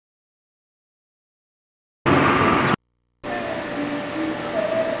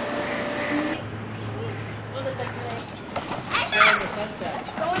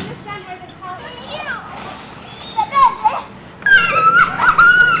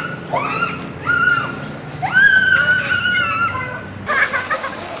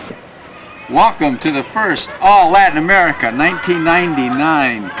Welcome to the first All Latin America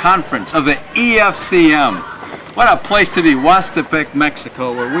 1999 conference of the EFCM. What a place to be, Huastepec,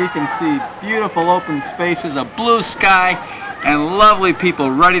 Mexico, where we can see beautiful open spaces, a blue sky, and lovely people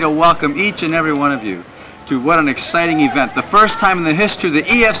ready to welcome each and every one of you to what an exciting event. The first time in the history of the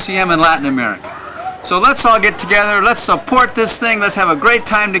EFCM in Latin America. So let's all get together, let's support this thing, let's have a great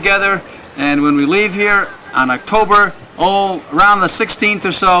time together, and when we leave here on October, around the 16th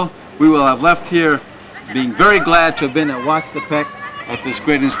or so, we will have left here being very glad to have been at Huastepec at this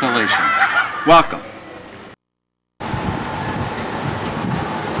great installation. Welcome.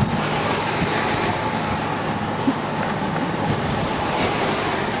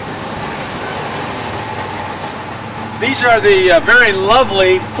 These are the very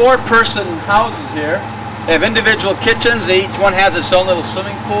lovely four-person houses here. They have individual kitchens. Each one has its own little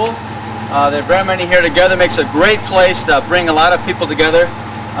swimming pool. There are very many here together. Makes a great place to bring a lot of people together.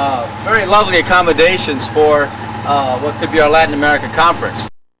 Very lovely accommodations for what could be our Latin America conference.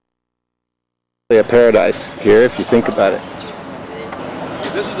 A paradise here if you think about it.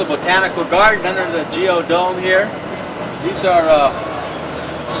 This is a botanical garden under the geodome here. These are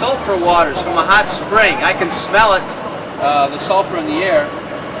sulfur waters from a hot spring. I can smell it, the sulfur in the air.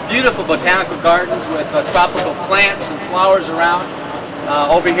 Beautiful botanical gardens with tropical plants and flowers around.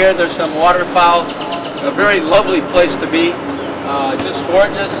 Over here there's some waterfowl. A very lovely place to be. Just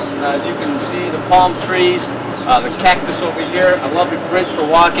gorgeous, as you can see, the palm trees, the cactus over here, a lovely bridge for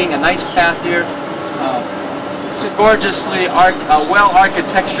walking, a nice path here. It's a gorgeously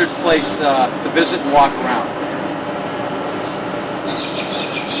well-architectured place to visit and walk around.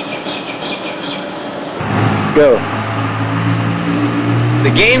 Let's go.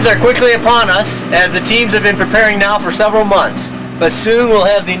 The games are quickly upon us, as the teams have been preparing now for several months. But soon we'll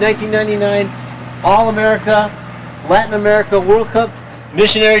have the 1999 All-America Latin America World Cup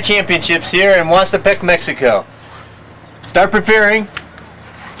Missionary Championships here in Huastepec, Mexico. Start preparing.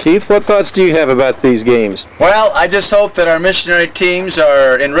 Keith, what thoughts do you have about these games? Well, I just hope that our missionary teams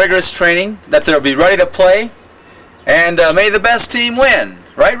are in rigorous training, that they'll be ready to play, and may the best team win.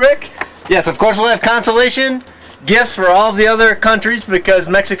 Right, Rick? Yes, of course we'll have consolation gifts for all of the other countries because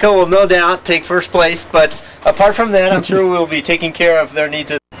Mexico will no doubt take first place, but apart from that, I'm sure we'll be taking care of their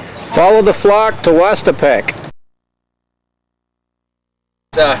needs. Follow the flock to Huastepec.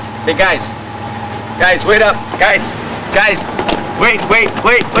 Hey guys, wait up, guys,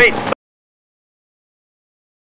 wait.